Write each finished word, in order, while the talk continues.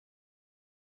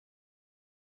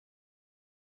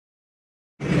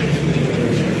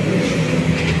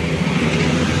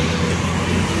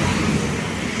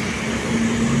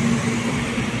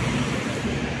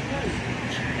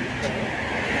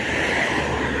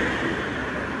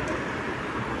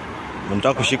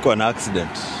Nataka kushikwa na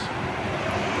accident.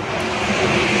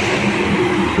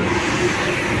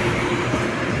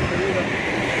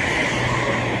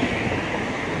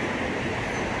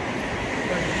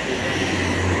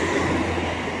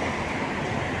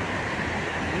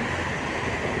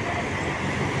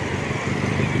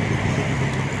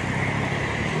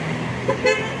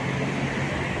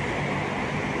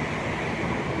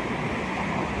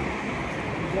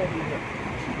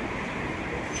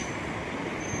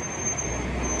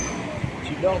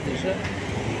 Tu dors déjà?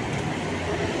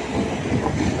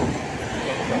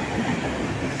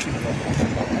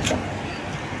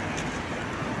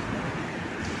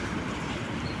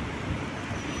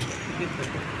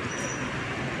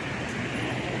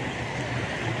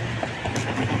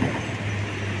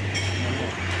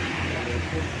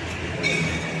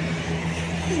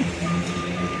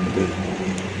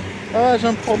 Ah, j'ai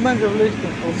un problème, je voulais te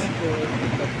promettre que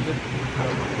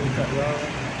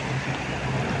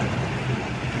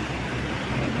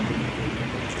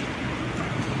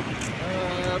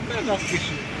ben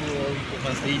nafikiri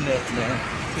kwa 21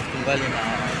 c'est tungali na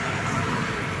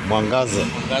Mwangaza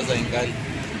ingali.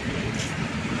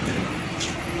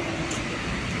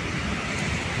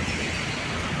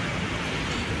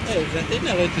 Eh, 21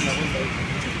 heures tunakwenda huko.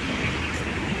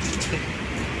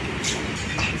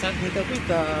 Ça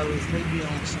nitakuita maybe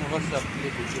on va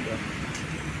s'appeler dessus là.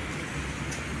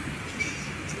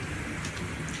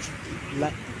 Là,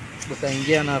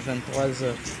 tutaingia na 23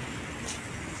 heures.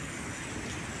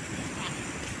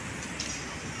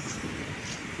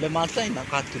 Le matin, il n'a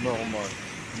pas tout normal.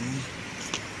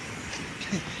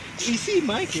 Ici,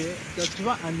 Mike, tu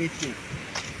vois, en été,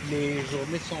 les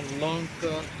journées sont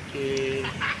longues et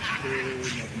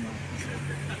normal.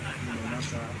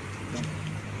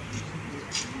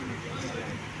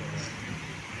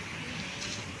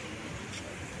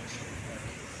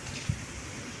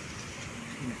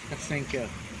 À 5 heures,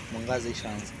 mon gaz est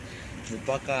chance. Mais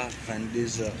pas qu'à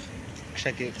 22 heures.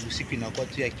 Chaque usiku inakuwa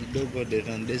tu ya kidogo de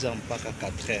 22h mpaka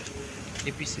 4h.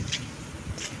 Et puis c'est tout.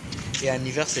 Et en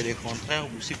hiver c'est le contraire,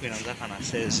 usiku inaanza kana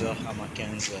 16h à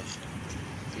 15h.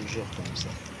 Toujours comme ça.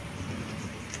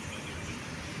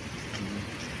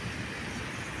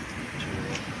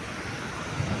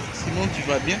 Sinon tu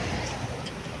vas bien?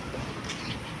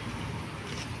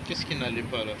 Qu'est-ce qui n'allait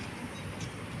pas là?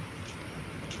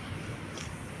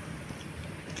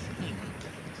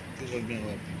 Tout va bien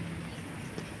là.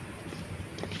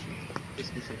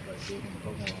 Qu'est-ce qui s'est passé?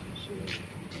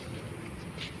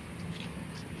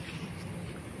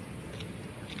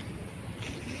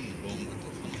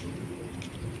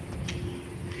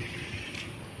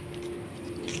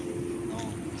 Non,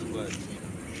 tu vois,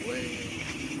 ouais.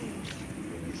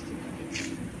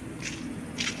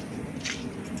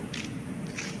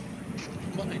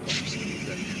 Bon, et comme ça,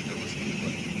 vous allez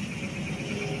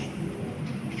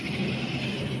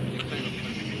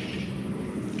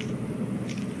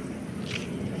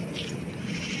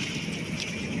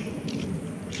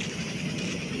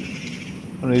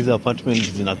hizi apartment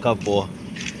zinakaa poa.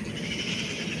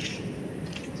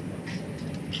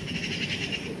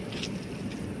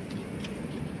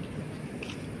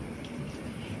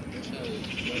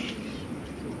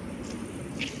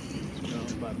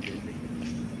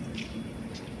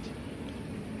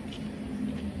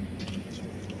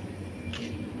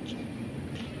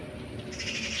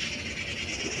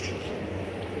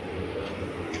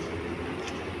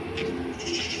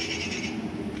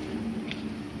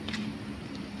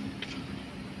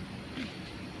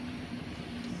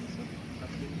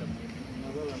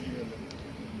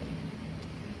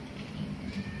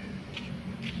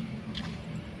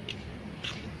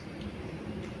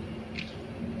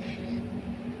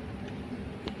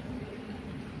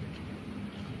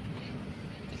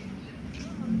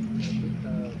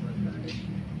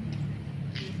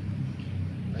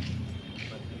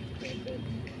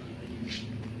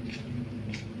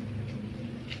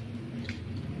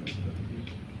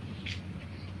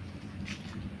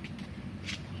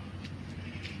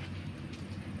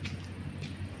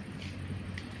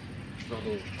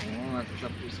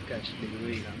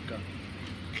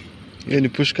 Hiyo ni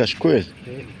Puskas kweli?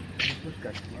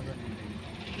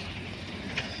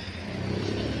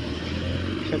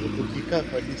 Tukikaa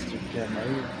kwa district ya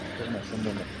Nairobi,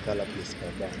 tunasema nakala place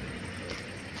kadhaa.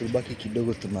 Tulibaki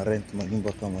kidogo tuna rent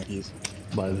manyumba kama hizo.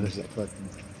 Baadhi za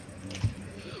apartment.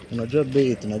 Unajua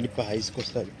bei tunalipa high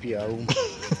cost pia au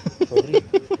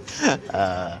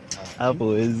hapo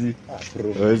wezi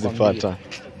pata.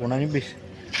 Unanibisha?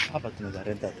 Hapa tunaweza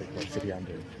rent hata kwa 300.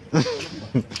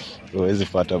 Wezi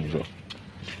pata bro.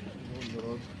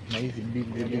 Na hizi big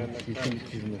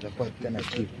zimekuwa tena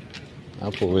cheap.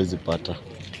 Hapo wezi pata.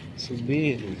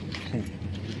 Subiri.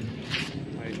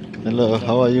 Hello,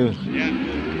 how are you?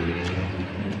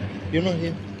 You know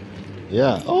him?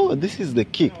 Yeah. Oh, this is the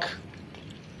kick.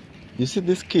 You see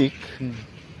this kick?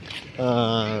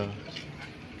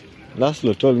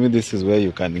 Laszlo told me this is where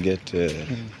you can get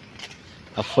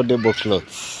affordable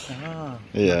clothes.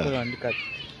 Yeah.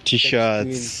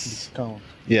 T-shirts.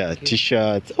 Yeah,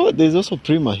 T-shirts. Oh, there's also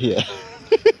Prima here.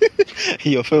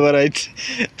 Your favorite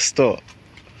store.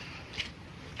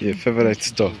 Your favorite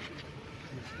store. This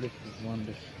place is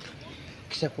wonderful.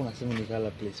 Kisha kuna sema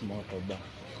nikala place moto ba.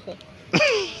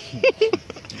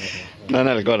 Nani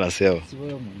alikuwa anasema? Si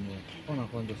wewe mwenyewe. Ona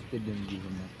kwanza stadium hizo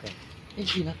makaa.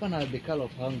 Hizi inakuwa na the color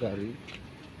of Hungary.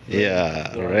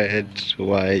 Yeah, red,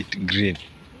 white, green.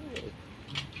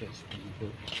 Interesting.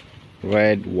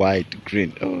 Red, white,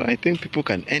 green. Oh, I think people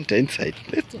can enter inside.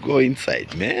 Let's go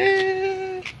inside,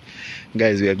 man.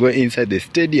 Guys, we are going inside the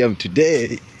stadium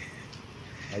today.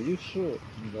 Are you sure?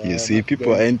 You see,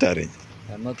 people are entering.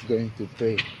 I'm not going to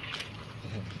pay.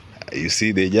 You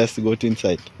see, they just got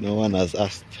inside. No one has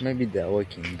asked. Maybe they are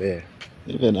working there.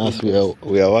 Even us, we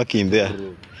are working there.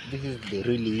 This is the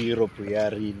really Europe we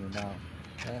are in now.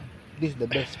 This is the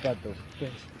best part of the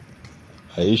place.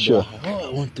 Are you sure? Oh,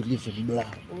 I want to live in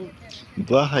Blaha.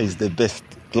 Blaha is the best.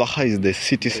 Blaha is the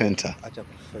city center.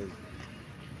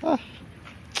 Ah,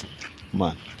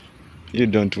 man, you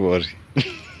don't worry.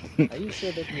 Are you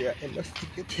sure that we are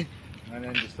elasticated?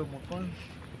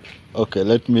 Okay,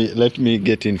 let me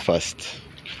get in first.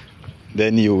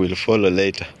 Then you will follow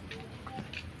later.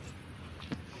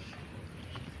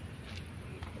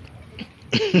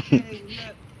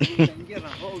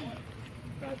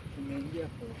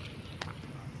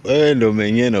 Wewe ndo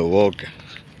mwenyewe na uoga.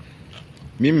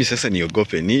 Mimi sasa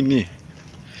niogope nini?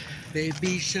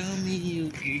 Baby, show me you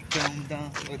can calm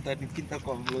down. Utanipita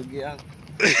kwa vlog yako.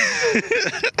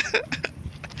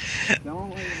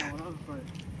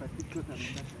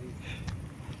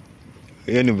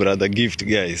 Hiyo ni brother Gift,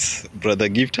 guys. Brother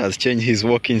Gift has changed his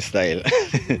walking style.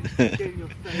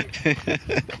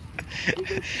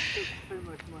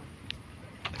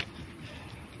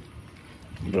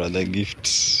 Brother Gift.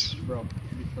 Bro,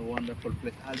 it's a wonderful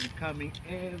place. I'll be coming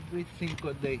every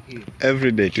single day here.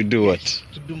 Every day to do what?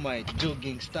 To do my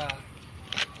jogging stuff.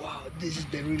 Wow, this is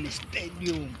the real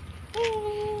stadium.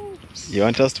 Ooh. You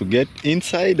want us to get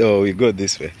inside or we go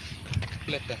this way?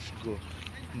 Let us go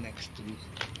next week.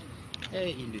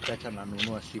 Hey, in the church and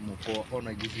nanunua simu for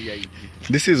ona gizi ya hivi.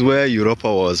 This is where Europa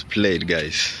was played,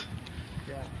 guys.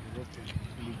 Yeah, Europa.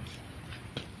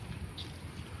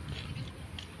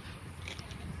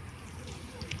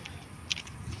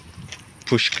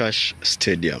 Puskas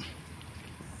Stadium.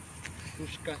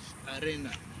 Puskas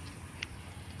Arena.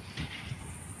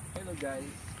 Hello guys,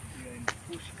 we are in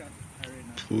Puskas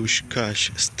Arena.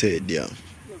 Puskas Stadium.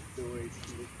 Look the way it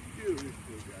looks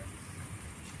beautiful, guys.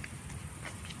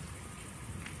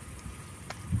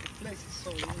 The place is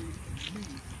so really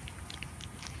big.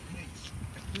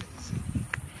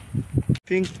 I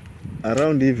think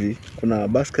around hivi kuna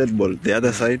basketball the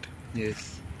other side.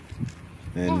 Yes.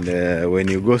 And when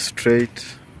you go straight,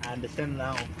 I understand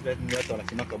now that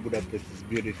Buddha place is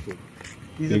beautiful.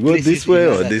 You go this way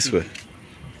or this way?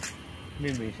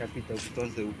 Mimi nishapita huko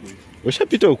tuanze huko hivi.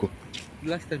 Ushapita huko?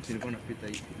 Last time nilikuwa napita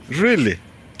hivi. Really?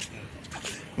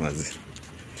 Mazi.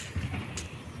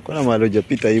 Kuna mahali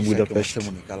hujapita hii Budapest?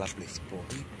 Sema nikala place poa.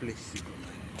 Hii place.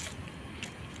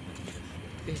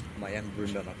 My young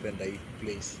brother anapenda hii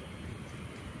place.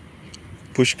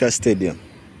 Puskas Stadium.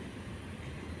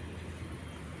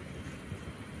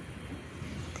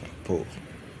 Kapo.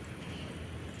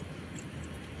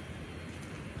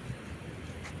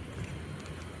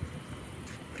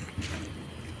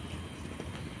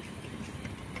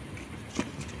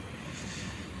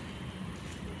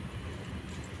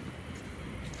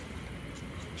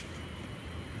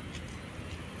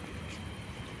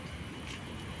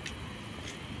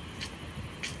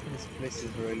 This place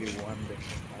is really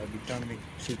wonderful. I'll be coming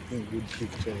taking good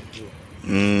pictures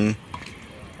here.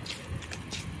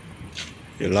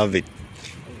 You love it. I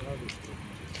love it.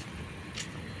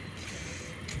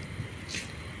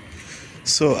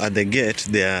 So at the gate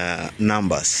there are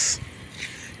numbers.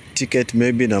 Ticket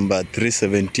maybe number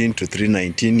 317 to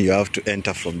 319. You have to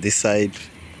enter from this side.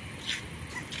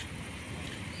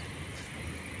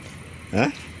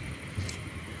 Huh?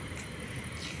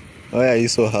 Why are you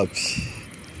so happy?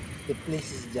 The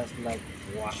place is just like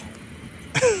wow.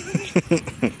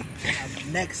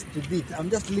 I'm next to it. I'm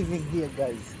just living here,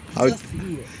 guys. Just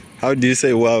here. How do you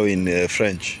say wow in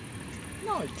French?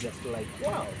 No, it's just like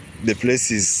wow. The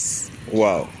place is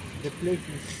wow. The place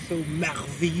is so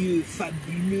merveilleux,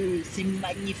 fabuleux, c'est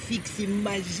magnifique, c'est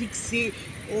magique, c'est...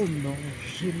 Oh non,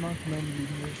 je manque même les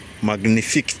mots.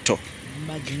 Magnificto.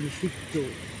 Magnificto.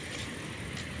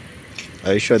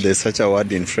 Are you sure there's such a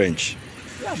word in French?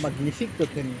 Yeah, magnificto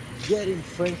can get in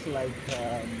French like,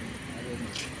 I don't know.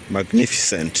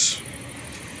 Magnificent.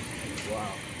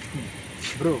 Wow.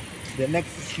 Bro, the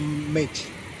next match,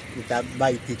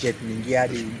 nitabuy ticket ningia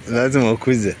hadi. Lazima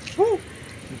ukuze.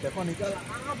 Nitakuwa nikala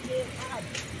hapo hadi.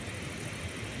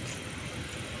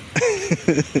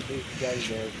 Guys,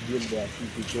 build their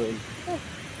city joy.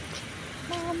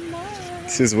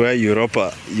 This is where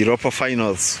Europa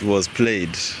finals was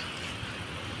played.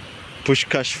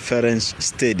 Puskas Ference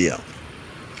Stadium.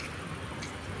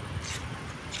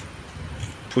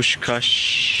 Puskas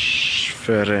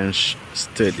Ference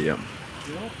Stadium.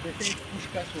 You know, they say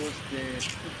Puskas was the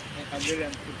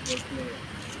Hungarian football player.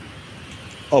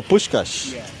 Oh,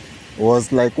 Puskas Yeah.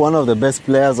 was like one of the best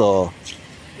players, or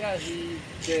Yeah, he's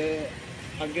the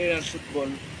Hungarian football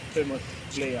famous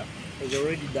player. He's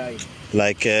already died.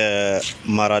 like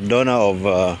Maradona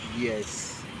of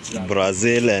Yes. Exactly.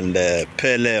 Brazil and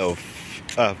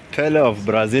Pele of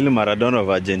Brazil, Maradona of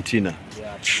Argentina,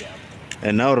 Yeah, yeah.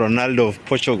 and now Ronaldo of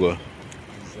Portugal.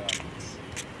 Exactly.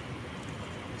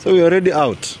 So we're already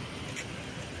out.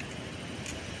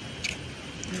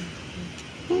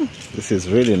 This is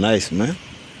really nice, man. It's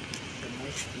a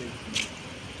nice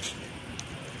place,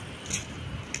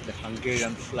 man. The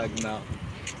Hungarian flag now.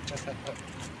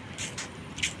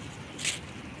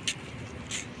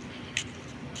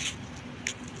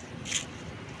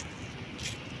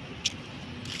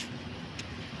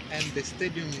 And the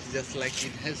stadium is just like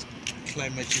it has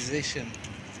climatization,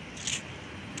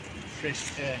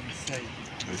 fresh air inside.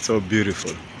 It's so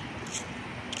beautiful.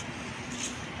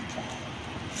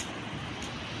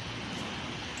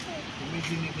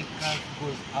 Imagine if the car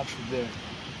goes up there.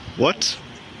 What?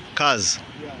 Cars?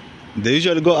 Yeah. They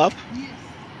usually go up? Yes.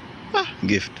 Ah,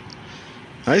 gift.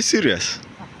 Are you serious?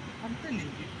 I'm telling you.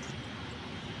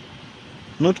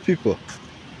 Not people.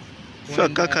 So a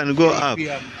When, car can go 3 up.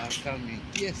 PM are coming.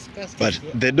 Yes, cars But can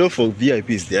go the door for VIP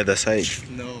is the other side. up.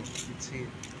 No, it's here.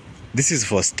 This is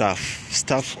for staff.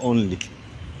 Staff only.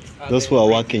 Ah, Those who are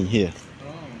working here.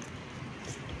 Oh.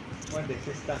 When they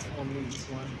say staff only, it's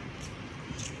one.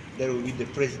 There will be the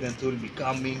president who will be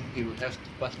coming. He will have to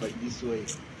pass by this way.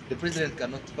 The president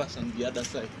cannot pass on the other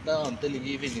side. Now I'm telling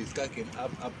you, even his car can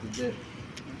up to there.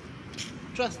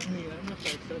 Trust me, I'm not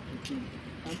myself to think.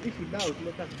 And if you doubt,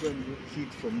 let us go and see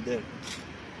it from there.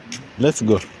 Let's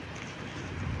go.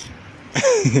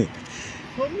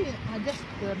 For me, I just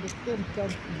understand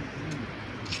something.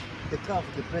 The car of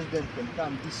the president can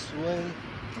come this way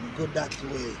and go that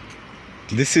way.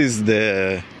 This is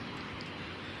the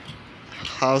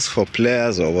house for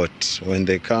players, or what? When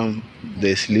they come,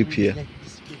 they sleep here. Like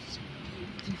this place is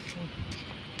beautiful.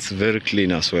 It's very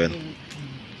clean as well.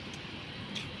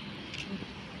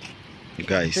 I'm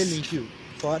Guys. telling you,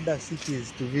 for other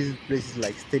cities to visit places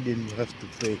like stadium, you have to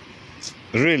pay.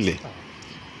 Really?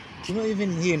 You know,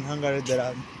 even here in Hungary, there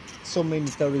are so many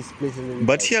tourist places.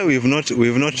 But here we've not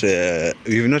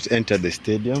entered the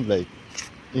stadium, like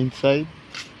inside.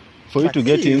 For you But to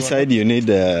get here you are inside, you need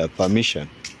permission,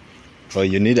 or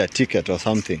you need a ticket or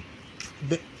something.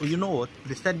 You know what?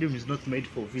 The stadium is not made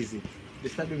for visit. The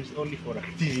stadium is only for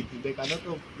activity. They cannot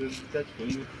open that for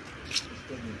you.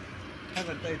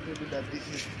 Haven't I told you that this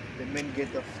is the main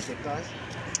gate of the cars?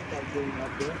 Start going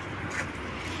up there.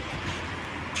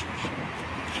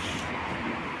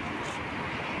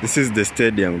 This is the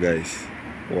stadium, guys.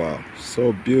 Wow,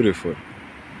 so beautiful.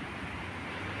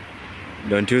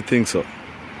 Don't you think so?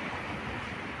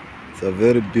 It's a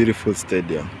very beautiful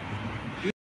stadium.